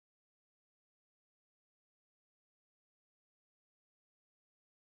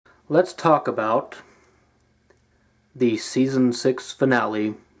let's talk about the Season 6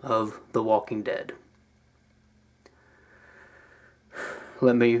 finale of The Walking Dead.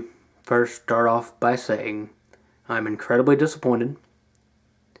 Let me first start off by saying I'm incredibly disappointed,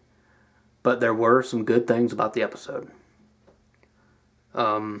 but there were some good things about the episode.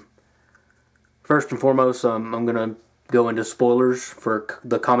 First and foremost, I'm going to go into spoilers for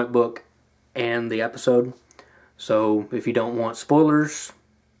the comic book and the episode. So if you don't want spoilers,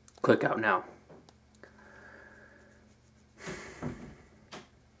 click out now.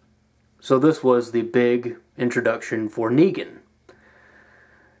 So this was the big introduction for Negan,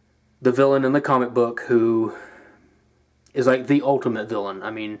 the villain in the comic book who is like the ultimate villain.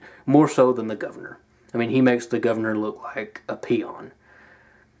 I mean, more so than the governor. I mean, he makes the governor look like a peon.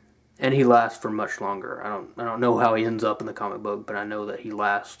 And he lasts for much longer. I don't know how he ends up in the comic book, but I know that he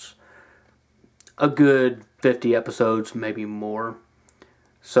lasts a good 50 episodes, maybe more.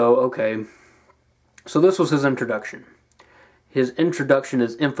 So, okay. So this was his introduction. His introduction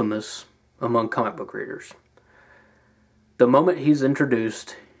is infamous among comic book readers. The moment he's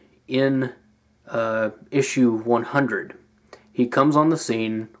introduced in issue 100, he comes on the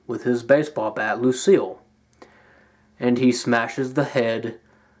scene with his baseball bat, Lucille, and he smashes the head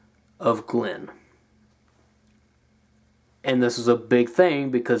of Glenn. And this is a big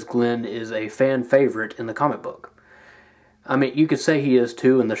thing because Glenn is a fan favorite in the comic book. I mean, you could say he is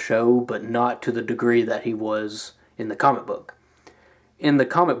too in the show, but not to the degree that he was in the comic book. In the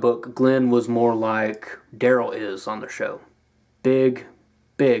comic book, Glenn was more like Daryl is on the show. Big,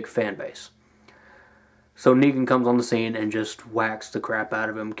 big fan base. So Negan comes on the scene and just whacks the crap out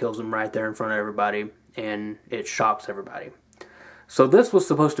of him, kills him right there in front of everybody, and it shocks everybody. So this was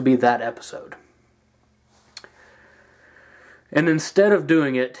supposed to be that episode. And instead of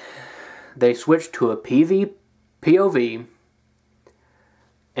doing it, they switched to a POV,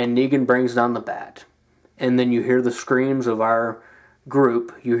 and Negan brings down the bat. And then you hear the screams of our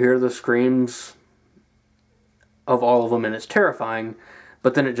group, you hear the screams of all of them, and it's terrifying,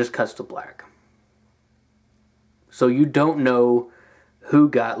 but then it just cuts to black. So you don't know who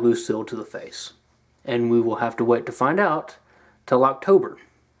got Lucille to the face. And we will have to wait to find out till October.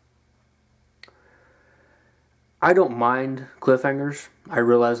 I don't mind cliffhangers. I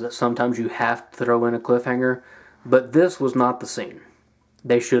realize that sometimes you have to throw in a cliffhanger, but this was not the scene.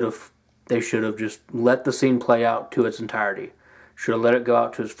 They should have just let the scene play out to its entirety. Should have let it go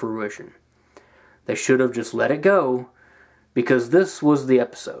out to its fruition. They should have just let it go, because this was the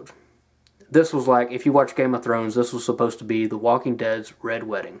episode. This was like, if you watch Game of Thrones, this was supposed to be The Walking Dead's Red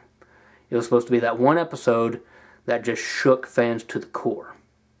Wedding. It was supposed to be that one episode that just shook fans to the core.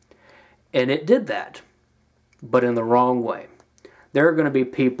 And it did that, but in the wrong way. There are going to be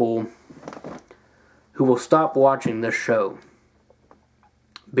people who will stop watching this show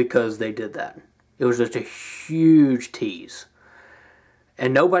because they did that. It was just a huge tease.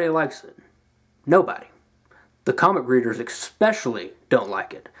 And nobody likes it. Nobody. The comic readers especially don't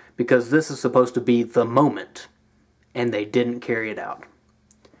like it, because this is supposed to be the moment, and they didn't carry it out.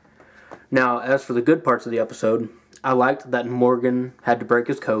 Now, as for the good parts of the episode, I liked that Morgan had to break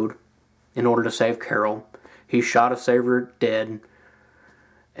his code in order to save Carol. He shot a saver dead,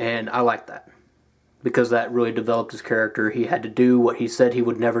 and I liked that, because that really developed his character. He had to do what he said he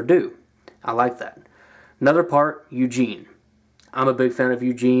would never do. I like that. Another part, Eugene. I'm a big fan of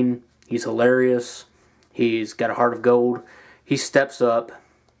Eugene. He's hilarious. He's got a heart of gold. He steps up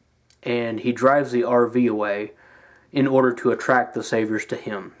and he drives the RV away in order to attract the saviors to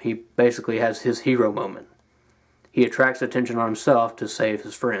him. He basically has his hero moment. He attracts attention on himself to save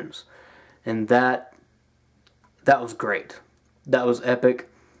his friends. And that was great. That was epic.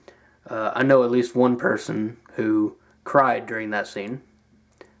 I know at least one person who cried during that scene.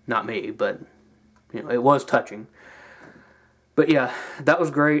 Not me, but it was touching. But yeah, that was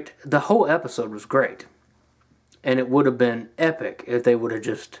great. The whole episode was great. And it would have been epic if they would have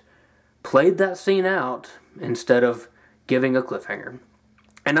just played that scene out instead of giving a cliffhanger.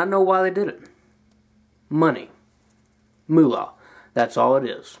 And I know why they did it. Money. Moolah. That's all it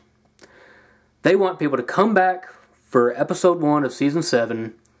is. They want people to come back for episode 1 of season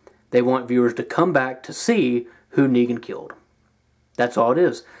 7. They want viewers to come back to see who Negan killed. That's all it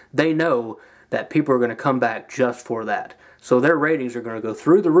is. They know that people are going to come back just for that. So their ratings are going to go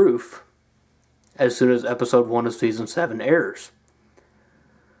through the roof as soon as episode 1 of season 7 airs.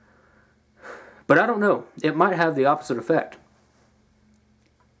 But I don't know. It might have the opposite effect.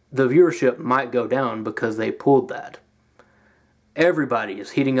 The viewership might go down because they pulled that. Everybody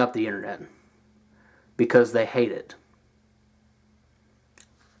is heating up the internet because they hate it.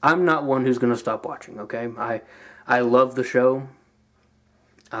 I'm not one who's going to stop watching, okay? I love the show.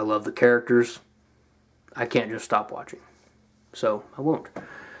 I love the characters. I can't just stop watching. So, I won't.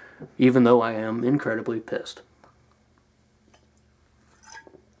 Even though I am incredibly pissed.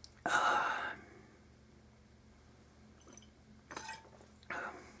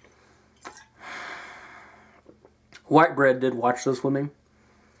 White Bread did watch this with me,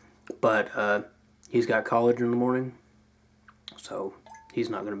 but he's got college in the morning, so he's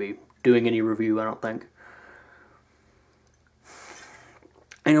not going to be doing any review, I don't think.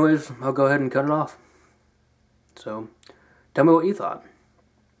 Anyways, I'll go ahead and cut it off. So, tell me what you thought.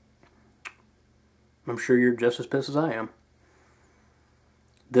 I'm sure you're just as pissed as I am.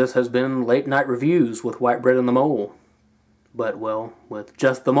 This has been Late Night Reviews with White Bread and the Mole. But, well, with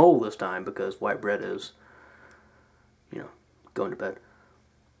just the mole this time, because White Bread is, going to bed.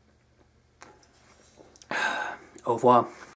 Au revoir.